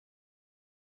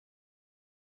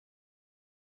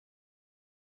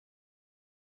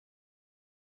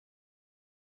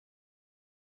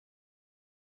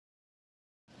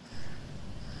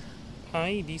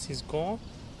Hi, this is Gore.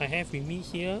 I have with me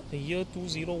here a year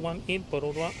 2018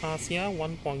 Perodua Axia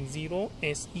 1.0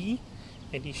 SE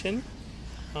edition.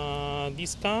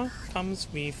 This car comes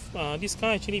with, this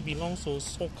car actually belongs to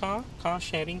Soka car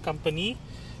sharing company.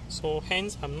 So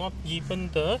hence I'm not given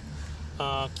the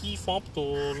key fob to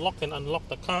lock and unlock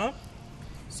the car.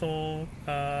 So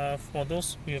for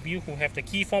those of you who have the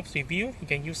key fobs with you, you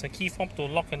can use the key fob to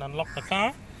lock and unlock the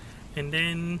car. And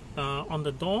then on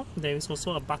the door there is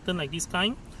also a button like this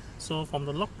kind. So from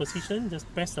the lock position, just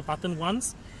press the button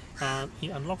once, it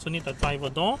unlocks only the driver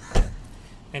door.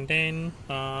 And then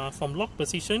from lock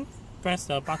position, press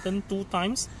the button 2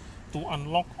 times to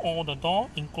unlock all the door,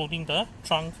 including the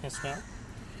trunk as well.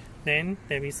 Then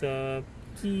there is a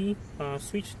key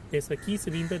switch. There's a key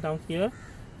cylinder down here.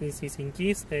 This is in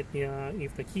case that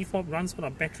if the key fob runs out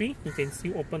of battery, you can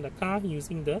still open the car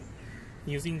using the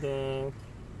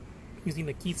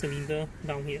key cylinder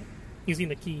down here, using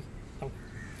the key down.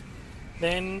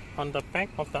 Then on the back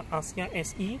of the Axia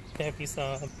SE, there is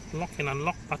a lock and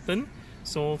unlock button.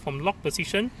 So from lock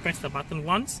position, press the button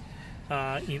once,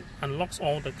 it unlocks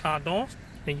all the car doors.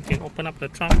 Then you can open up the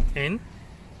trunk and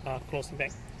close it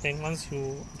back. Then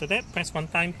after that, press 1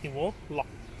 time, it will lock.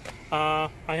 I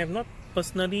have not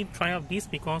personally tried out this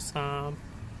because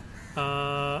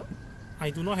I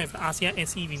do not have the Axia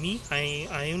SE with me.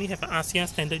 I only have an Axia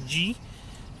Standard G.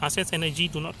 Axia Standard G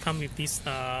do not come with this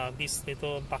this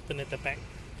little button at the back.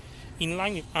 In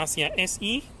line with Axia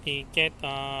SE, they get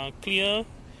clear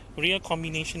rear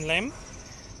combination lamp,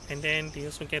 and then they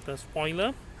also get a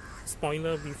spoiler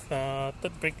with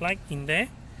third brake light in there,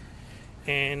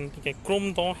 and they get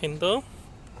chrome door handle,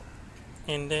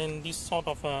 and then this sort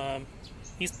of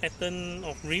this pattern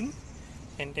of rim,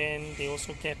 and then they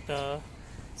also get the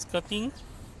skirting,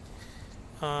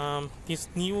 this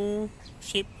new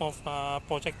shape of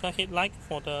projector headlight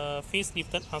for the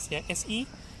facelifted Axia SE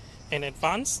and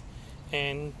Advance,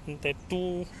 and the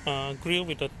two grill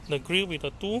with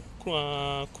the two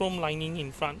chrome lining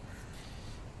in front.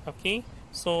 Okay,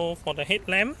 so for the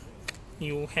headlamp,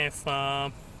 you have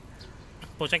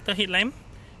projector headlamp,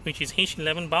 which is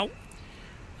H11 bulb.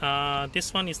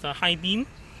 This one is the high beam.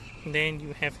 Then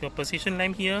you have your position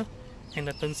lamp here and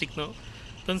the turn signal.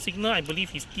 Turn signal I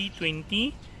believe is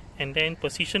T20, and then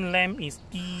position lamp is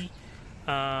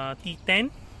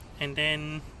T10, and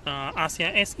then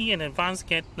Axia SE and Advance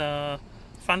get the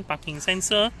front parking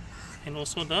sensor and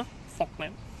also the fog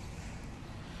lamp.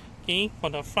 Okay, for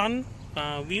the front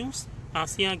wheels,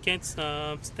 Axia gets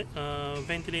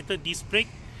ventilated disc brake,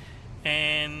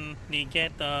 and they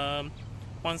get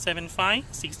 175,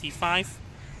 65,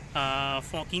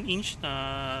 14-inch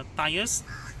tires.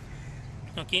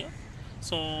 Okay,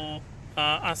 so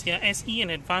Axia SE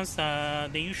and Advance,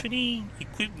 they usually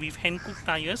equipped with hand-cooked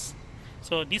tires.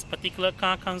 So this particular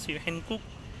car comes with hand-cooked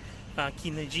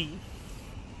Kinergy.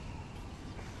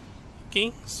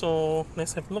 Okay, so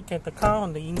let's have a look at the car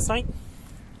on the inside.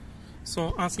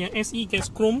 So Axia SE gets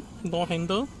chrome door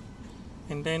handle,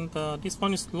 and then this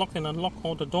one is lock and unlock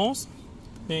all the doors.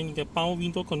 Then you get power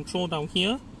window control down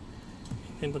here,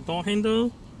 and the door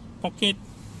handle, pocket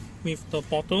with the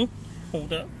bottle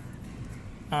holder.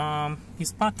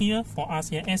 This part here for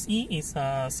Axia SE is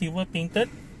silver painted,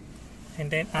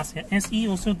 and then Axia SE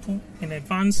also do an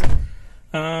Advance.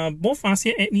 Both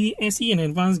Axia SE and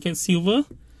Advance get silver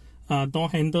door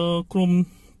handle,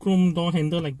 chrome door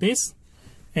handle like this,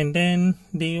 and then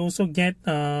they also get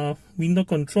window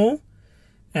control,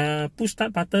 push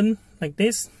start button like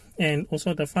this, and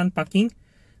also the front parking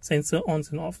sensor on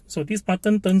and off. So this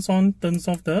button turns on, turns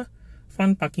off the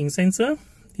front parking sensor.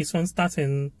 This one starts,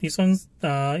 and this one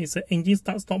is an engine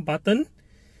start stop button.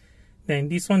 Then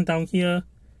this one down here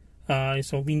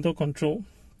is a window control.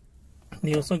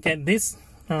 They also get this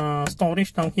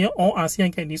storage down here. All Axia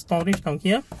get this storage down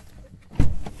here.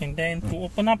 And then to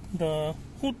open up the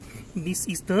hood, this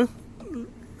is the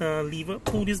lever.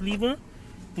 Pull this lever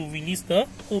to release the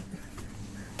hood.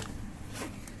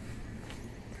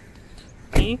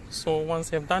 Okay, so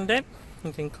once you have done that,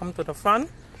 you can come to the front,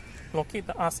 locate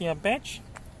the Axia badge,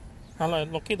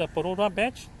 locate the Perodua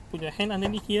badge, put your hand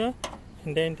underneath here,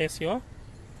 and then that's your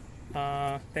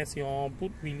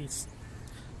boot release.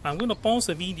 I'm going to pause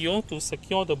the video to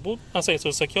secure the boot. To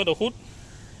secure the hood.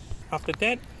 After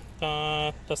that,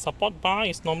 the support bar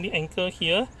is normally anchored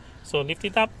here, so lift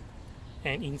it up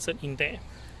and insert in there.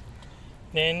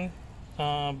 Then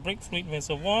brake fluid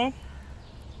reservoir.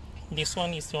 This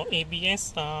one is your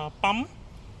ABS pump.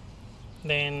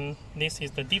 Then this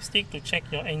is the dipstick to check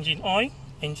your engine oil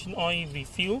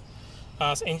refill,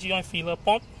 engine oil filler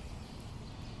pot.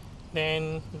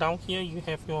 Then down here you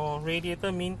have your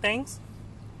radiator main tanks,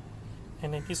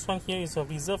 And then this one here is a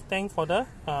reserve tank for the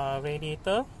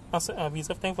radiator.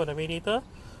 Reserve tank for the radiator.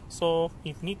 So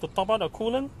if you need to top out the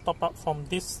coolant, top up from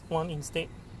this one instead.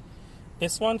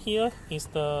 This one here is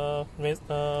the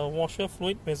washer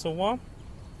fluid reservoir.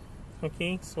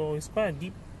 Okay, so it's quite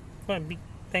a big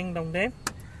tank down there.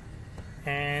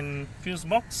 And fuse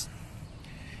box.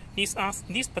 This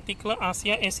particular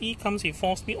Axia SE comes with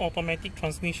 4-speed automatic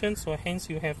transmission, so hence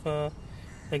you have the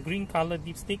green color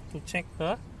dipstick to check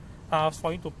the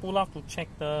for you to pull out to check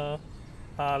the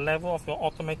level of your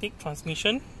automatic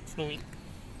transmission fluid.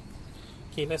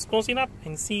 Okay, let's close it up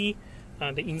and see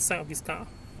the inside of this car.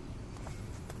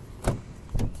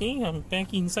 Okay, I'm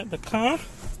back inside the car.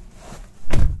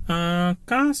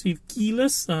 Cars with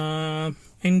keyless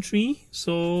entry,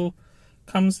 so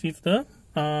comes with the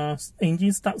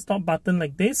engine start-stop button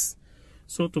like this.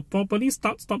 So to properly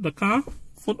start-stop the car,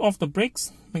 foot off the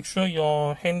brakes, make sure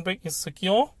your handbrake is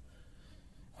secure.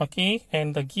 Okay,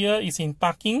 and the gear is in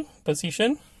parking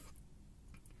position.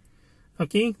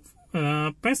 Okay,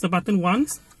 press the button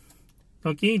once.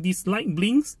 Okay, this light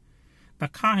blinks. The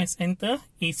car has entered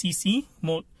ACC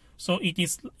mode. So it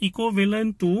is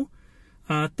equivalent to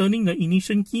turning the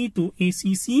ignition key to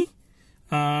ACC.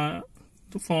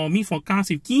 For cars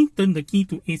with key, turn the key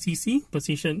to ACC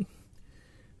position.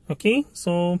 Okay,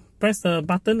 so press the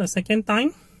button a second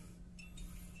time.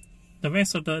 The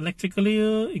rest of the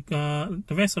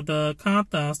the rest of the car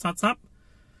starts up.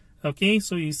 Okay,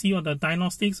 so you see all the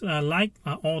diagnostics light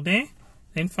are all there.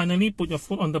 Then finally put your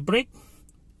foot on the brake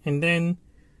and then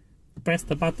press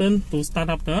the button to start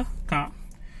up the car.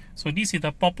 So this is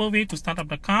the proper way to start up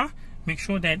the car. Make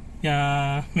sure that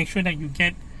you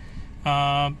get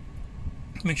all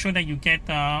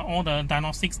the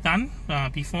diagnostics done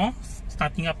before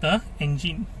starting up the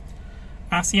engine.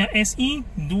 Axia SE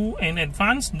in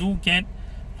advance do get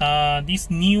this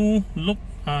new look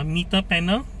meter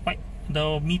panel,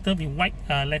 the meter with white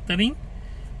lettering.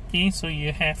 Okay, so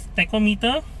you have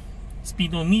tachometer,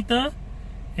 speedometer,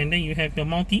 and then you have your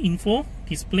multi-info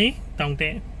display down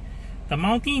there. The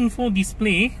multi-info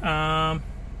display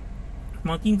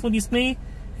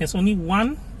has only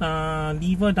one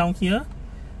lever down here.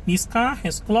 This car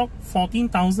has clocked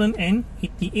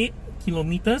 14,088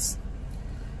 kilometers.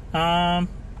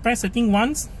 Press setting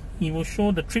once, it will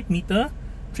show the trip meter.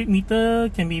 Trip meter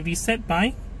can be reset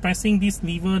by pressing this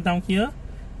lever down here,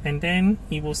 and then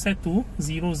it will set to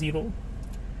 00.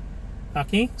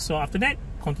 Okay, so after that,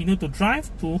 continue to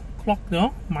drive to clock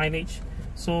the mileage.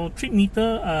 So trip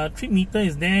meter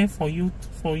is there for you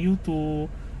to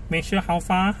measure how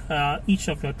far each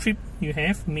of your trip you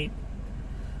have made.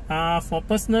 For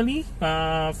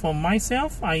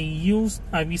myself, I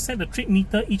reset the trip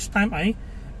meter each time I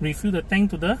refill the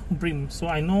tank to the brim, so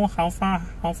I know how far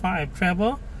I've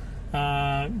traveled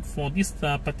for this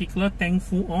particular tank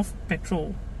full of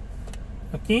petrol.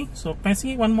 Okay, so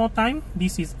pressing it one more time.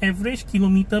 This is average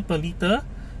kilometer per liter.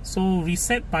 So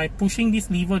reset by pushing this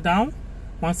lever down.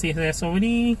 Once it has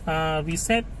already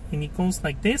reset and it goes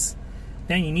like this,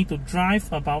 then you need to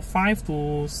drive about 5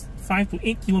 to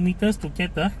 8 kilometers to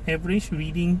get the average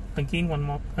reading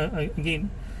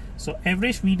again. So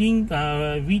average reading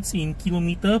reads in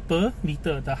kilometer per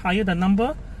liter. The higher the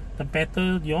number, the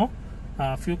better your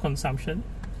fuel consumption.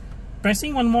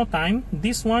 Pressing one more time,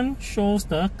 this one shows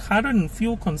the current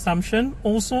fuel consumption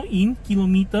also in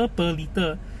kilometer per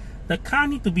liter. The car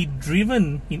need to be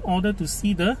driven in order to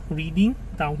see the reading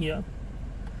down here.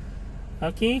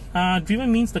 Okay,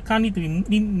 driven means the car need to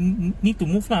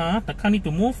move The car need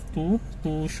to move to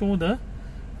show the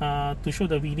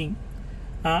reading.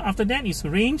 After that is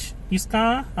range. This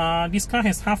car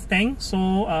has half tank,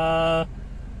 so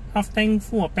half tank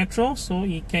full of petrol, so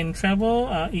it can travel.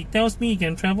 It tells me it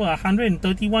can travel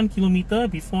 131 kilometer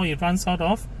before it runs out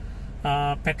of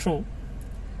petrol.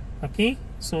 Okay,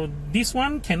 so this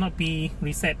one cannot be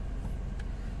reset.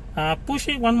 Push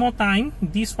it one more time.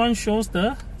 This one shows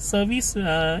the service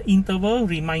interval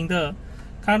reminder.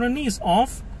 Currently it's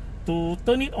off. To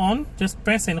turn it on, just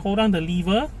press and hold on the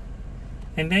lever,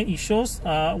 and then it shows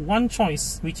one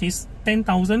choice, which is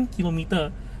 10,000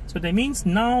 kilometer. So that means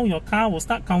now your car will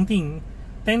start counting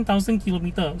 10,000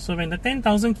 kilometer. So when the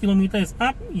 10,000 kilometer is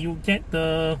up, you get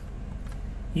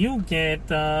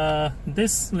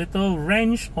this little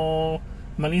wrench, or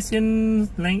Malaysian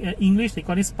English they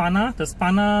call it spanner. The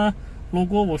spanner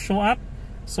logo will show up.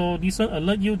 So this one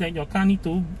alert you that your car need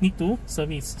to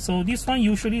service. So this one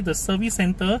usually the service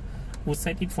center will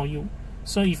set it for you.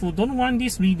 So if you don't want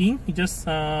this reading, you just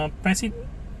press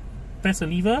the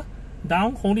lever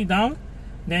down, hold it down,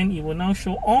 then it will now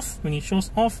show off. When it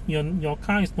shows off, your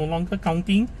car is no longer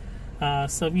counting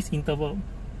service interval.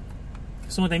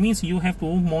 So that means you have to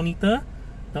monitor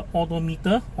the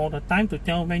odometer all the time to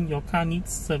tell when your car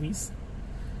needs service.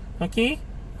 Okay,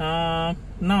 now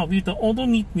with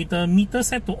the meter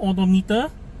set to odometer,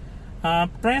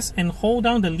 press and hold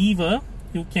down the lever.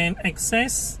 You can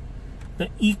access the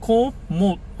eco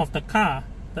mode of the car.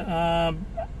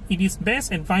 It is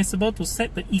best advisable to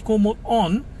set the eco mode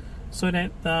on, so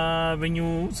that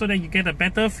you get a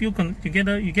better fuel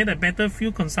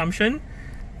fuel consumption.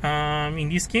 In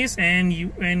this case, and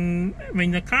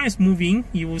when the car is moving,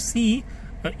 you will see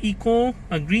a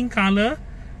green color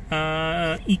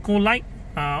eco light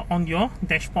on your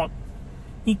dashboard.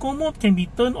 Eco mode can be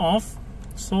turned off.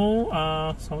 So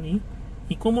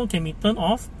eco mode can be turned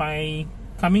off by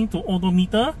coming to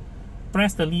odometer,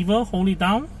 press the lever, hold it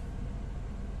down.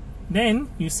 Then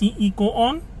you see eco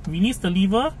on, release the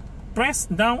lever, press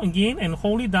down again and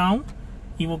hold it down,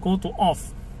 it will go to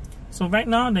off. So right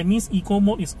now that means eco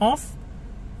mode is off,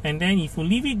 and then if you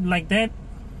leave it like that,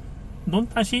 don't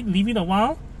touch it, leave it a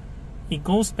while, it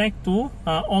goes back to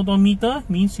odometer,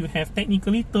 means you have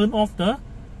technically turned off the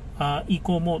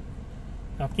eco mode.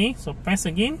 Okay, so press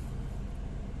again,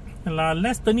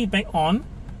 let's turn it back on.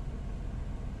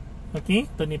 Okay,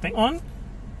 turn it back on.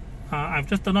 I've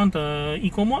just turned on the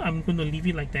eco mode. I'm going to leave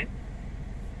it like that.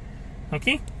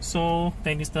 Okay, so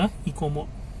that is the eco mode.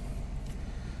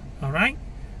 Alright,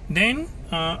 then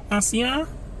ASIA,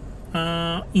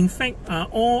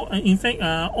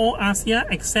 all ASIA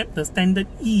except the standard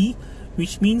E,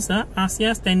 which means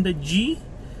ASIA standard G,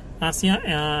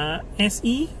 ASIA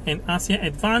SE and ASIA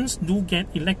Advanced do get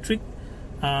electrical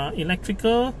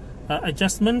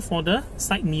adjustment for the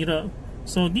side mirror.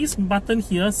 So this button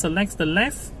here selects the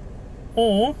left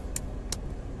or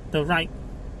the right.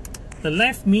 The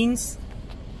left means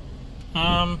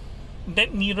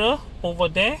that mirror over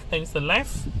there, that is the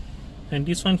left, and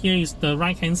this one here is the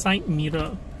right hand side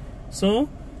mirror. So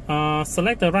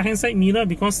select the right hand side mirror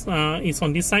because it's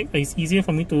on this side, it's easier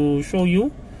for me to show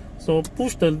you. So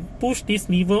push this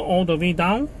lever all the way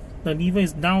down. The lever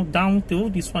is down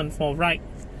to this one for right.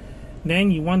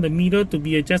 Then you want the mirror to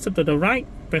be adjusted to the right,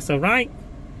 press the right,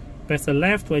 press the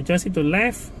left to adjust it to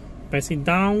left, press it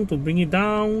down to bring it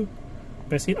down,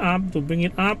 press it up to bring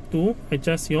it up to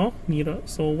adjust your mirror.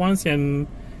 So once you're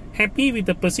happy with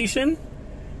the position,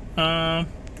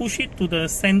 push it to the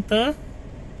center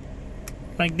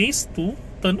like this to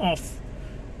turn off.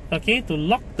 Okay, to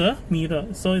lock the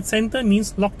mirror. So center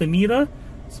means lock the mirror.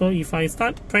 So if I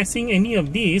start pressing any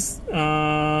of these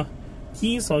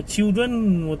keys or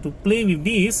children were to play with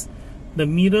this, the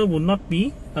mirror will not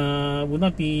be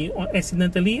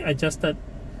accidentally adjusted.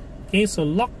 Okay, so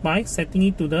lock by setting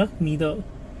it to the middle.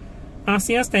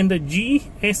 ASIA standard G,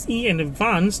 SE and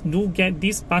Advanced do get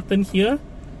this button here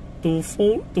to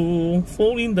fold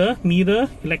in the mirror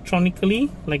electronically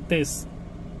like this.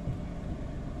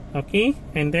 Okay,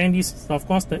 and then this is of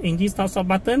course the engine start-stop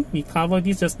button. We covered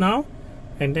this just now.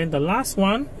 And then the last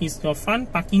one is your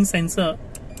front parking sensor.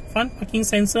 Front parking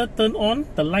sensor turn on,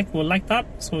 the light will light up.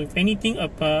 So if anything,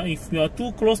 if you are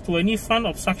too close to any front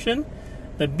obstruction,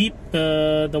 the beep,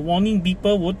 the warning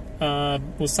beeper would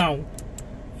sound.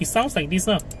 It sounds like this,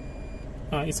 it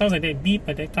sounds like that beep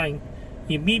at that time.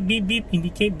 If beep beep beep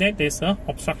indicate that there's a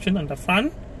obstruction on the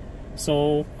front.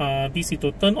 So this is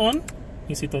to turn on.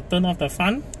 This is to turn off the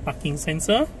front parking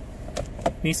sensor.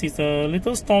 This is a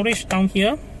little storage down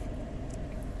here.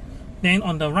 Then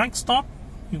on the right stop,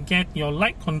 you get your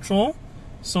light control.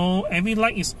 So every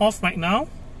light is off right now.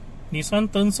 This one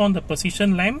turns on the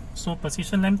position lamp. So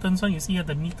position lamp turns on. You see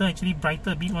the meter actually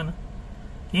brighter a bit one.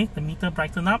 Okay, the meter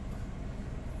brighten up.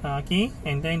 Okay,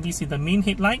 and then this is the main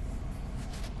headlight.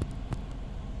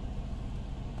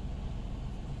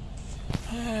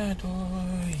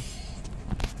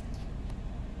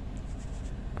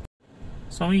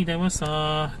 Sorry, there is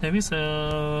a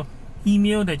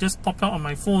email that just popped out on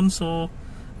my phone, so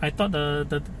I thought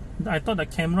the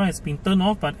camera has been turned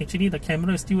off, but actually the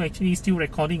camera is still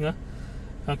recording.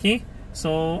 Okay,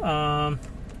 so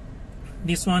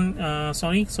this one,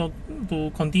 sorry. So to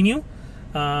continue,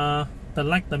 the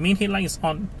main headlight is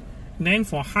on. Then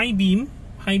for high beam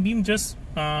just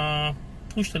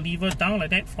push the lever down like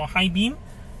that for high beam.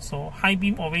 So high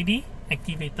beam already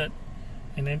activated,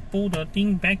 and then pull the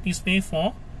thing back this way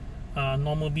for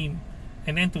normal beam.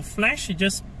 And then to flash, you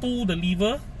just pull the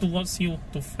lever towards you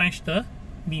to flash the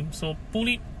beam. So pull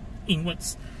it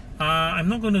inwards. I'm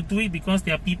not going to do it because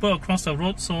there are people across the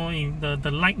road, so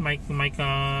the light might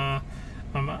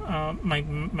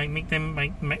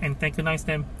antagonize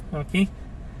them. Okay,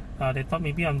 they thought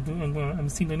maybe I'm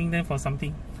signaling them for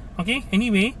something. Okay,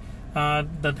 anyway,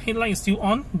 the headlight is still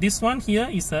on. This one here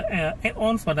is a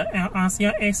add-on for the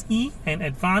Axia SE and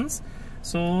Advanced.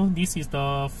 So this is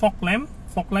the fog lamp.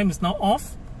 Fog lamp is now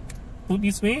off. Put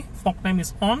this way, fog lamp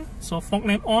is on. So fog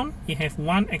lamp on, you have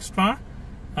one extra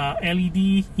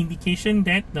LED indication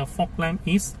that the fog lamp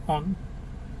is on.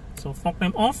 So fog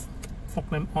lamp off,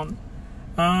 fog lamp on.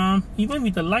 Even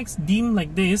with the lights dim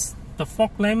like this, the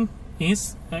fog lamp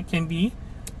is can be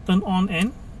turned on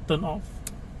and turned off.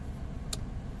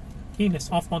 Okay, let's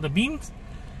off all the beams.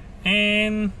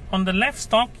 And on the left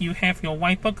stalk, you have your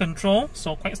wiper control.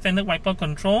 So quite standard wiper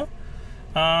control.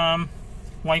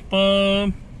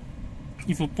 Wiper,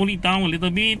 if you pull it down a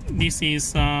little bit, this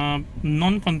is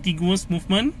non-contiguous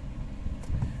movement.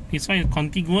 This one is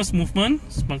contiguous movement,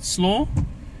 but slow.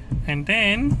 And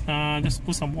then just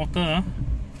put some water.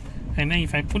 And then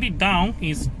if I put it down,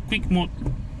 it's quick mode.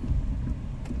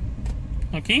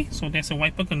 Okay, so that's a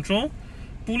wiper control.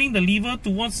 Pulling the lever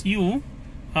towards you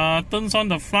turns on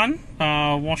the front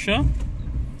washer,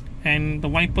 and the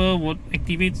wiper would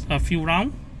activate a few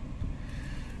rounds.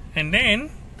 And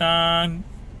then the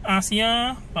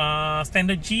Axia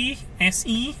Standard G,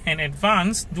 SE and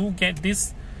Advanced do get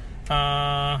this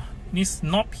this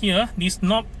knob here. This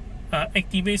knob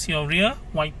activates your rear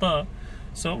wiper.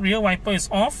 So rear wiper is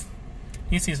off.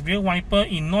 This is rear wiper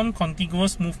in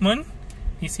non-contiguous movement.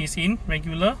 This is in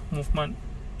regular movement.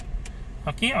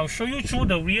 Okay, I'll show you through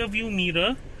the rear view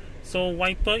mirror. So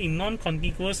wiper in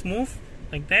non-contiguous move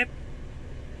like that,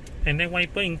 and then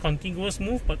wiper in contiguous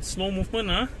move but slow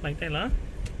movement like that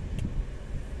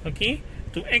Okay,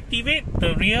 to activate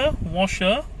the rear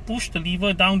washer, push the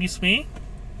lever down this way.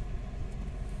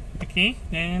 Okay,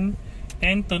 then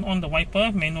turn on the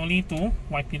wiper manually to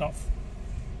wipe it off.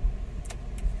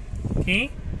 Okay,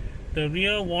 the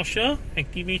rear washer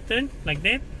activated like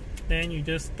that. Then you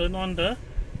just turn on the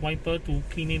wiper to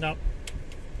clean it up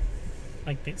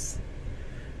like this.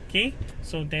 Okay,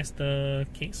 so that's the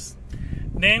case.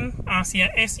 Then Axia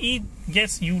SE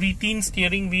gets urethane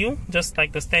steering wheel, just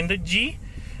like the Standard G.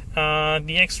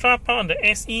 The extra part on the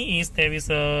SE is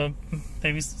there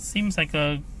seems like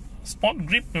a sport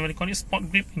grip, we call it sport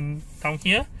grip down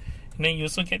here. And then you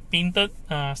also get painted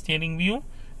steering wheel,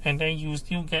 and then you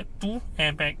still get two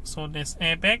airbags. So there's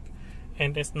airbag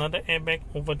and there's another airbag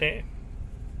over there.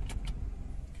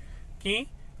 Okay,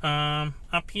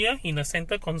 up here in the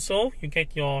center console, you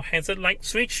get your hazard light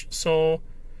switch. So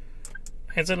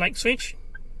hazard light switch.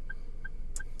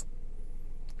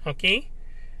 Okay,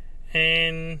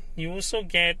 and you also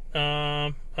get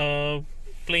a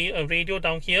radio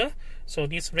down here. So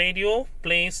this radio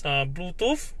plays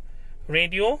Bluetooth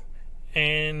radio,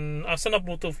 and not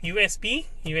Bluetooth, USB,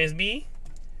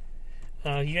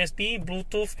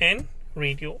 Bluetooth and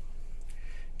radio.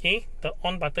 Okay, the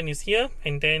on button is here,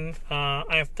 and then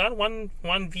I have done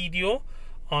one video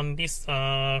on this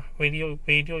radio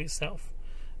itself.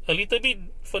 A little bit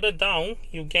further down,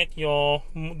 you get your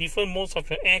different modes of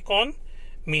your aircon.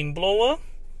 Main blower,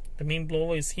 the main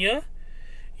blower is here.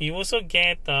 You also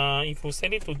get, if you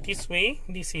set it to this way,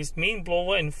 this is main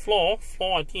blower and floor.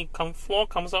 I think floor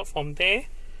comes out from there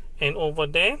and over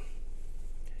there.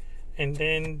 And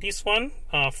then this one,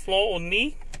 floor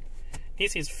only.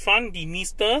 This is front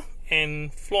demister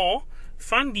and floor.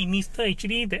 Front demister,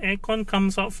 actually the aircon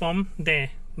comes out from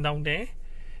there, down there.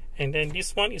 And then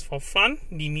this one is for front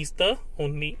demister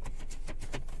only.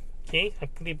 Okay, I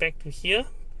put it back to here.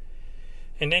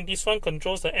 And then this one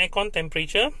controls the aircon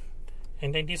temperature.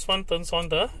 And then this one turns on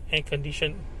the air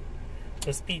condition,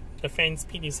 the speed, the fan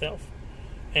speed itself.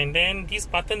 And then this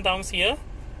button down here,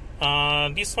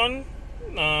 this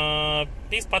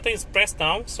button is pressed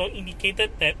down, so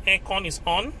indicated that aircon is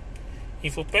on.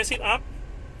 If you press it up,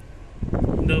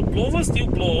 the blower still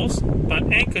blows,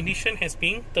 but air condition has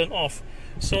been turned off.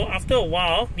 So after a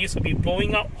while, this will be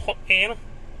blowing out hot air.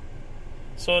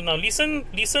 So now listen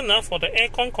for the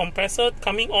aircon compressor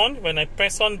coming on when I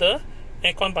press on the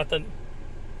aircon button.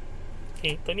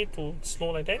 Okay, turn it to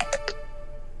slow like that.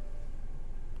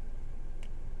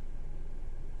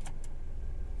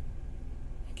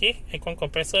 Okay, aircon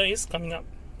compressor is coming up,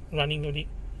 running already.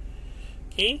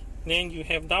 Okay, then you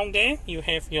have down there, you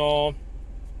have your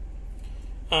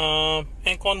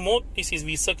aircon mode. This is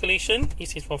recirculation.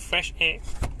 This is for fresh air.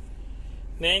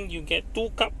 Then you get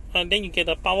then you get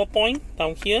a power point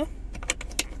down here,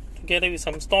 together with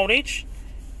some storage,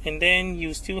 and then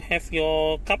you still have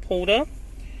your cup holder.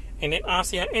 And then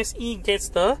Axia SE gets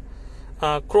the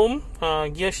chrome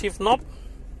gear shift knob,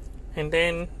 and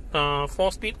then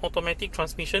 4-speed automatic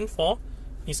transmission for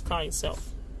this car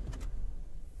itself.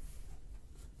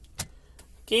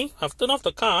 Okay, I've turned off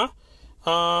the car.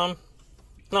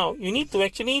 Now you need to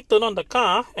actually turn on the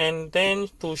car and then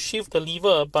to shift the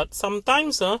lever, but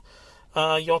sometimes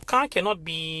your car cannot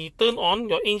be turned on,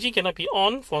 your engine cannot be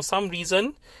on for some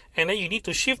reason, and then you need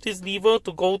to shift this lever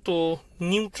to go to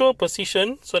neutral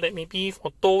position, so that maybe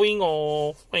for towing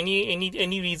or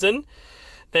any reason,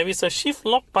 there is a shift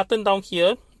lock button down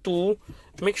here to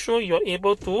make sure you're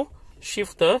able to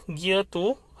shift the gear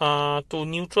to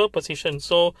neutral position.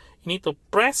 So you need to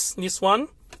press this one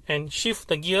and shift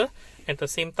the gear at the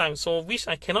same time, so which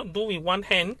I cannot do with one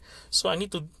hand, so I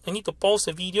need to pause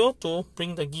the video to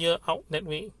bring the gear out that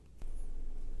way.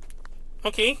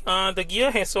 Okay, the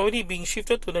gear has already been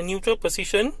shifted to the neutral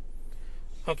position.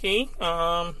 Okay,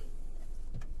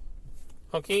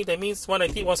 okay, that means what I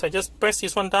did was I just press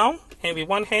this one down and with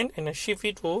one hand and I shift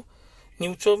it to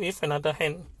neutral with another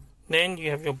hand. Then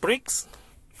you have your brakes,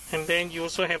 and then you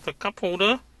also have the cup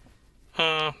holder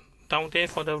down there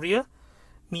for the rear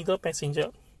middle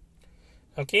passenger.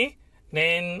 Okay,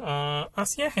 then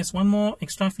Axia has one more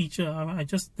extra feature.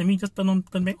 Let me just turn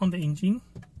back on the engine.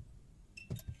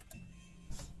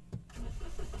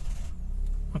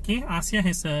 Okay, Axia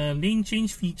has a lane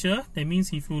change feature. That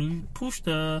means if you push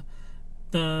the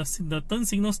turn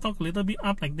signal stalk a little bit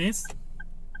up like this,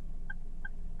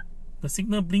 the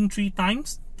signal blink 3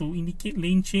 times to indicate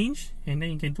lane change, and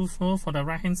then you can do so for the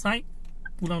right hand side.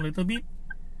 Pull down a little bit,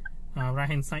 right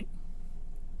hand side.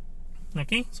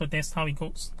 Okay, so that's how it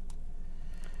goes.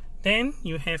 Then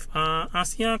you have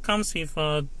Axia comes with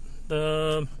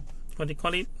the what do you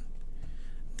call it?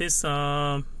 This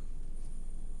the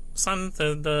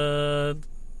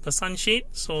sunshade.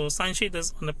 So sunshade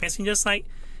is on the passenger side,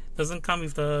 doesn't come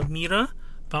with the mirror,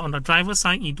 but on the driver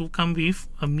side it do come with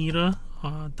a mirror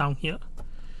down here.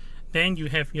 Then you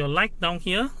have your light down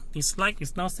here. This light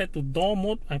is now set to door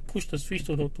mode. I push the switch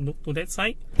to that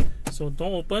side, so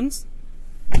door opens,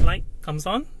 light comes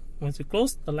on. Once you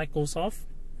close, the light goes off,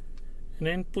 and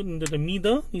then put into the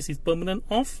middle. This is permanent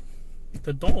off.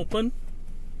 The door open.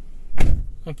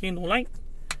 Okay, no light.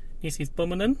 This is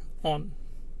permanent on.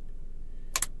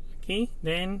 Okay,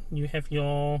 then you have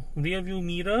your rear view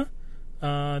mirror.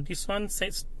 This one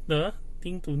sets the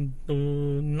thing to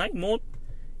night mode.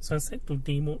 This one set to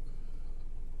day mode.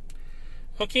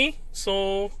 Okay,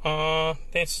 so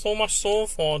there's so much so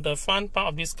for the front part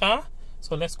of this car.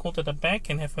 So let's go to the back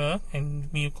and and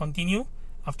we'll continue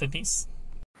after this.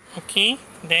 Okay,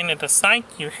 then at the side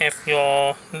you have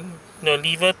your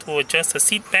lever to adjust the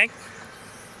seat back.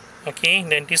 Okay,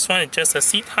 then this one adjusts the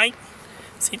seat height.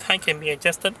 Seat height can be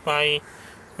adjusted by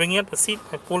bringing up the seat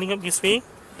by pulling up this way.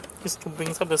 This to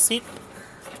brings up the seat,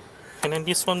 and then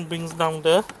this one brings down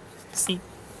the seat.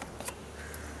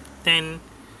 Then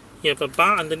you have a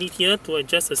bar underneath here to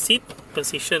adjust the seat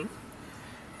position.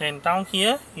 Then down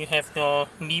here you have your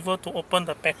lever to open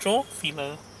the petrol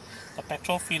filler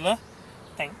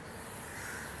tank.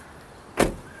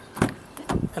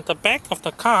 At the back of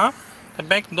the car, the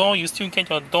back door, you still get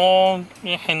your door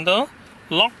handle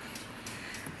lock.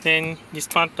 Then this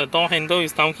part, the door handle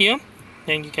is down here.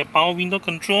 Then you get power window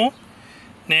control.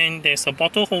 Then there's a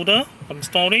bottle holder for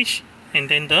storage, and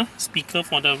then the speaker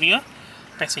for the rear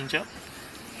passenger.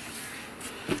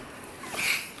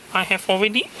 I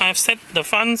have set the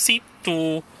front seat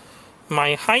to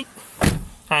my height.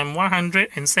 I'm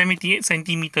 178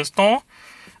 centimeters tall.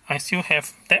 I still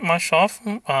have that much of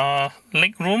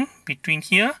leg room between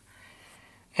here,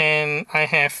 and I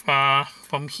have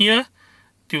from here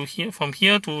to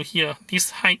here,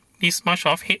 this height, this much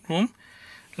of headroom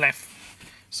left.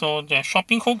 So there are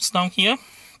shopping hooks down here.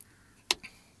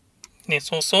 There's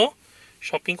also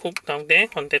shopping hook down there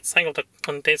on that side of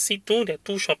on that seat too. There are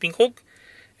 2 shopping hooks.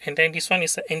 And then this one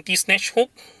is an anti-snatch hook.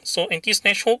 So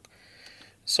anti-snatch hook.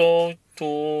 So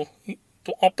to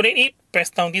operate it,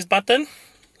 press down this button,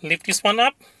 lift this one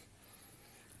up,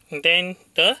 and then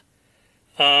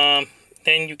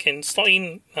then you can slot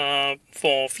in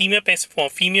for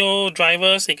female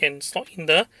drivers. You can slot in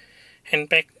the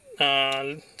handbag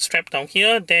strap down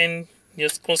here. Then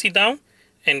just close it down,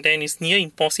 and then it's near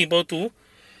impossible to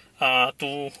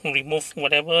remove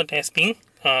whatever that's been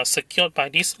secured by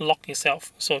this lock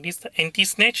itself. So this is the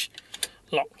anti-snatch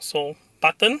lock. So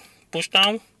button, push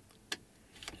down,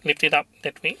 lift it up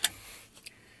that way.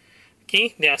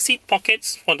 Okay, there are seat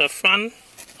pockets for the front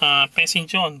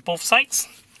passenger on both sides.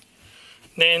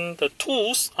 Then the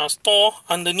tools are stored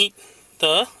underneath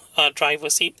the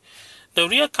driver's seat. The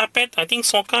rear carpet, I think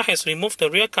Soka has removed the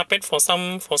rear carpet for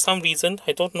some reason.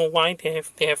 I don't know why they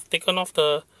have taken off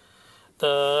the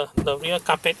rear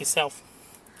carpet itself.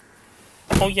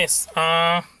 Oh yes,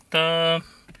 the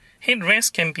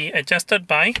headrest can be adjusted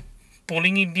by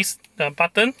pulling in this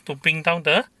button to bring down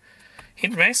the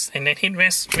headrest, and that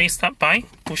headrest raised up by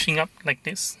pushing up like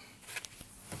this.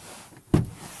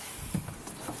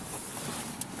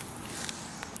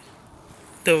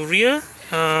 The rear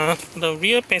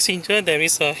passenger, there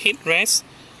is a headrest.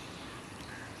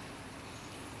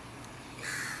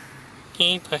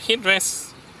 Okay, the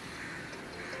headrest.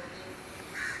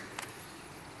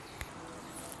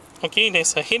 Okay,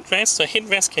 there's a headrest. The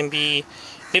headrest can be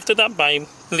lifted up by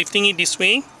lifting it this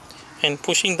way and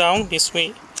pushing down this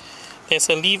way. There's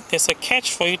a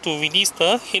catch for you to release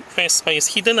the headrest, but it's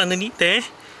hidden underneath there.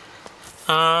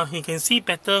 You can see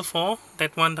better for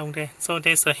that one down there. So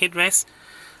there's a headrest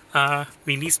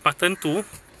release button to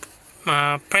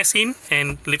press in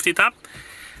and lift it up.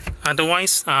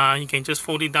 Otherwise, you can just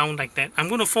fold it down like that. I'm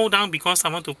going to fold down because I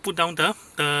want to put down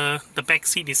the back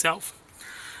seat itself.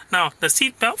 Now, the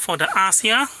seat belt for the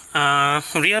Axia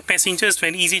rear passenger is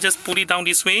very easy. Just pull it down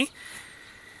this way.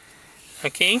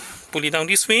 Okay, pull it down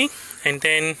this way, and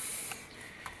then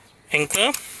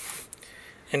anchor,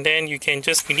 and then you can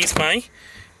just release by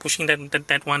pushing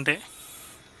that one there.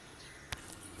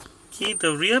 Okay,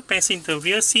 the rear passenger,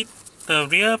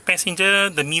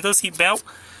 the middle seat belt,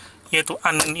 you have to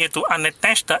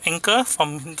unattach the anchor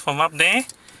from up there,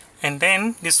 and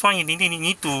then this one you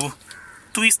need to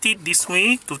twist it this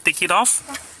way to take it off,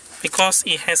 because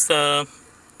it has a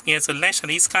latch of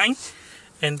this kind,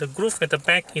 and the groove at the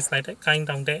back is like that kind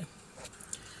down there.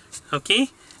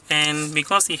 Okay, and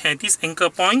because it had this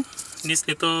anchor point, this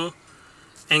little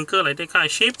anchor like that kind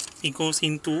of shape, it goes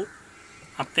into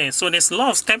up there. So there's a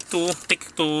lot of steps to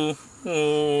take to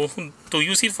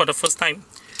use it for the first time.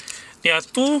 There are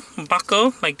two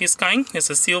buckle like this kind. There's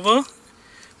a silver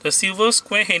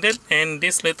square-headed, and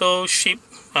this little shape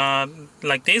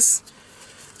like this.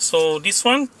 So this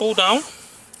one pull down,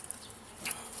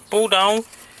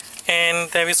 and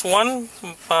there is one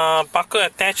buckle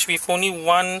attached with only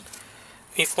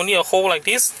a hole like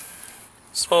this.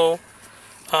 So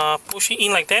push it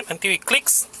in like that until it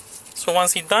clicks. So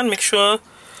once it's done, make sure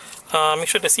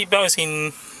the seat belt is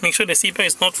in. Make sure the seat belt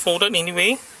is not folded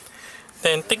anyway.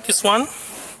 Then take this one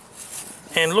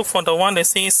and look for the one that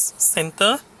says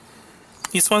center.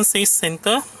 This one says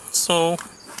center, so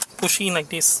push in like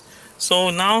this.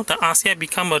 So now the Axia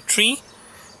become a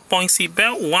 3-point seat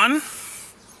belt. 1,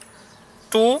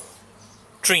 2,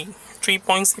 3.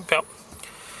 3-point seat belt.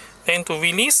 Then to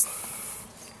release,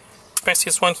 press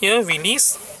this one here,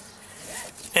 release.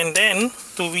 And then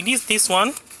to release this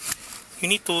one, you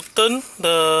need to turn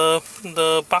the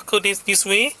buckle this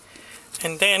way,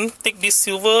 and then take this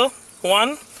silver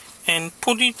one and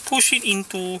push it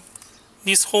into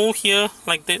this hole here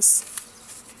like this.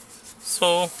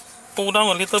 So pull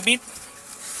down a little bit,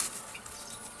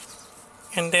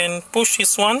 and then push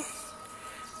this one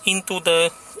into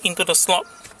the slot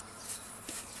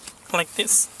like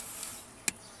this.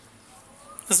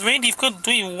 It's very difficult to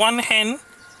do it with one hand.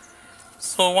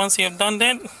 So once you have done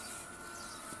that,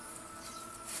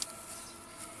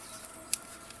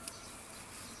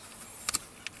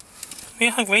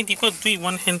 very difficult to do it with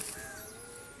one hand.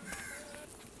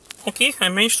 Okay, I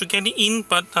managed to get it in,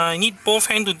 but I need both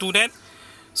hands to do that.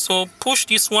 So push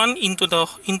this one into the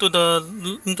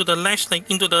latch, like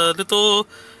into the little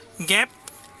gap,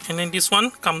 and then this one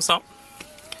comes out.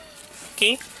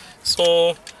 Okay,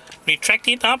 so retract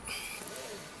it up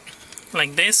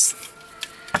like this,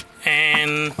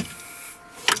 and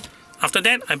after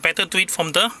that I better do it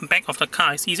from the back of the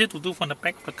car. It's easier to do from the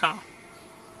back of the car.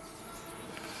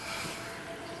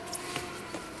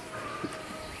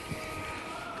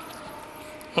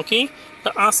 Okay,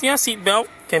 the Axia seat belt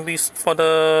can be, for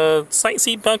the side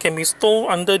seat belt, can be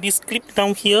stowed under this clip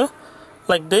down here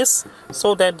like this,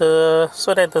 so that the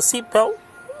seat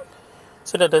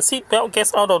belt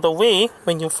gets out of the way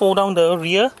when you fold down the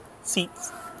rear seat.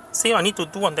 Same I need to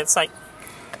do on that side.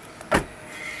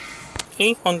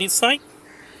 Okay, on this side,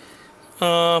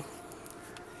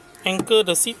 anchor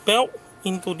the seat belt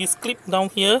into this clip down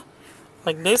here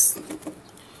like this.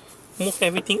 Move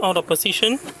everything out of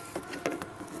position.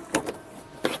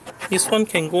 This one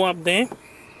can go up there.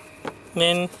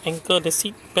 Then anchor the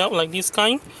seat belt like this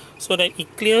kind, so that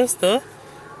it clears the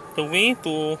way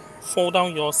to fold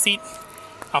down your seat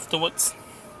afterwards.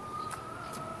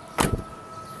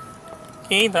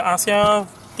 Okay, the Axia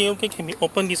tailgate can be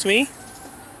opened this way,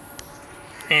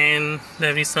 and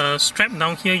there is a strap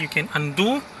down here you can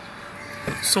undo,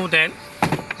 so that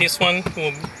this one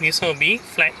will be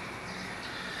flat.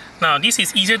 Now this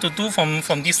is easier to do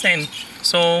from this end.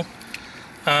 So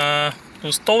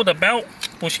to stow the belt,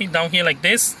 push it down here like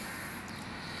this.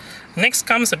 Next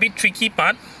comes a bit tricky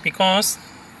part, because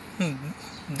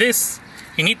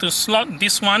you need to slot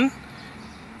this one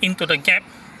into the gap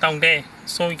down there.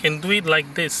 So you can do it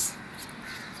like this.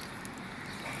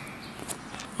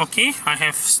 Okay, I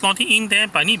have slotted in there,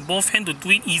 but I need both hands to do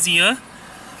it easier.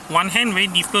 One hand very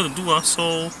difficult to do.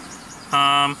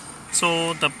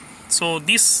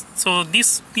 This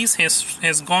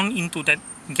has gone into that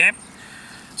gap,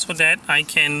 so that I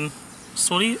can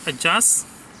slowly adjust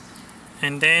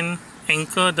and then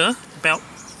anchor the belt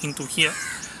into here.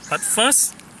 But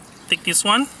first, take this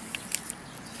one,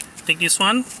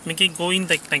 make it go in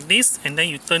like this, and then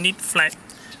you turn it flat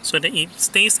so that it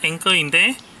stays anchored in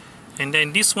there. And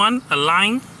then this one,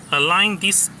 align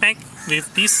this peg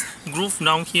with this groove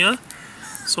down here,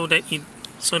 so that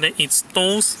it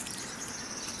stows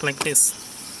like this.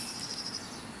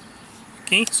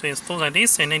 Okay, so it stows like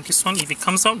this, and then this one, if it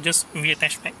comes out, just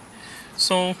reattach back.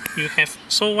 So you have.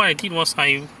 So what I did was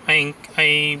I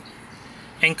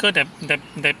anchored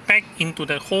that peg into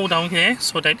the hole down here,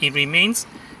 so that it remains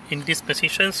in this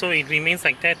position. So it remains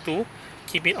like that to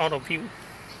keep it out of view.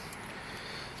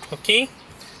 Okay.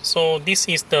 So this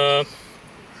is the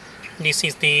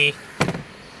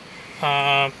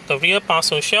rear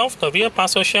parcel shelf. The rear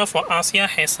parcel shelf for Axia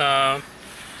has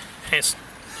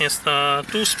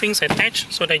 2 strings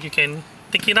attached, so that you can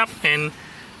pick it up and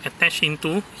attach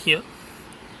into here.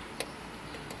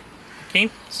 Okay,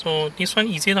 so this one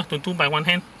easy enough to do by one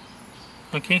hand.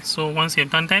 Okay, so once you've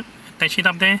done that, attach it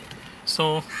up there,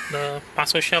 so the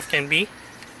parcel shelf can go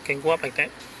up like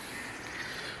that.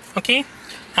 Okay.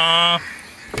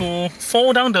 To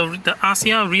fold down the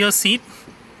Axia rear seat,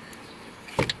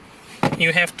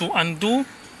 you have to undo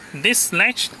this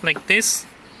latch like this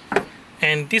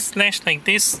and this latch like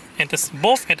this,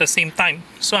 both at the same time.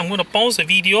 So I'm going to pause the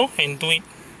video and do it.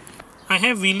 I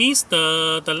have released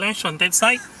the latch on that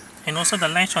side and also the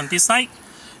latch on this side.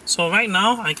 So right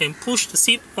now I can push the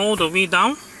seat all the way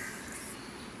down,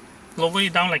 lower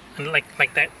it down like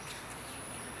that.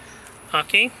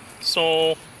 Okay,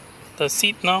 so the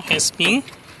seat now has been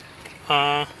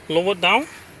lowered down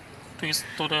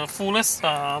to the fullest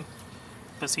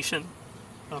position.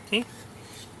 Okay,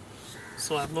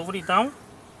 so I've lowered it down.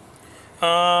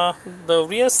 The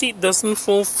rear seat doesn't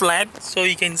fold flat, so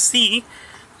you can see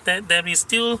that there is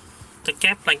still the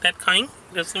gap like that kind.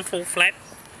 It doesn't fold flat.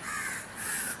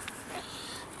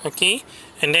 Okay,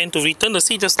 and then to return the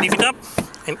seat, just lift it up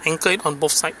and anchor it on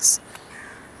both sides.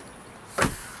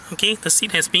 Okay, the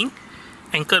seat has been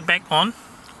anchored back on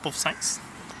both sides.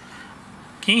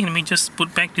 Okay, let me just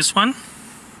put back this one,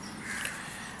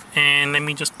 and let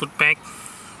me just put back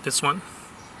this one.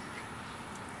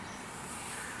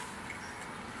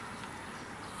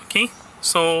 Okay,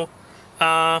 so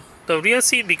the rear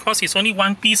seat, because it's only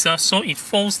one piece, so it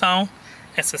folds down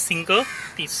as a single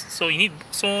piece. So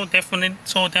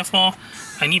therefore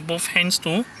I need both hands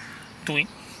to do it.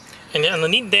 And then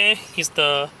underneath there is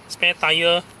the spare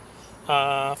tire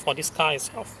for this car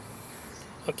itself.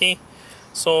 Okay,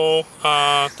 so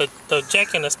the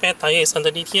jack and the spare tire is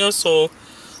underneath here, so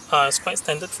it's quite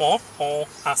standard for all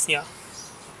Axia.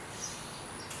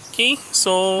 Okay,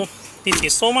 so this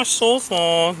is so much so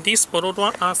for this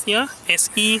Perodua Axia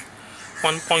SE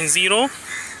 1.0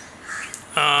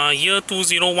 year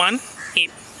 2018.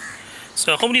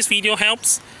 So I hope this video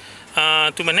helps.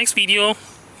 To my next video,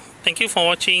 thank you for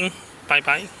watching. Bye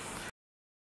bye.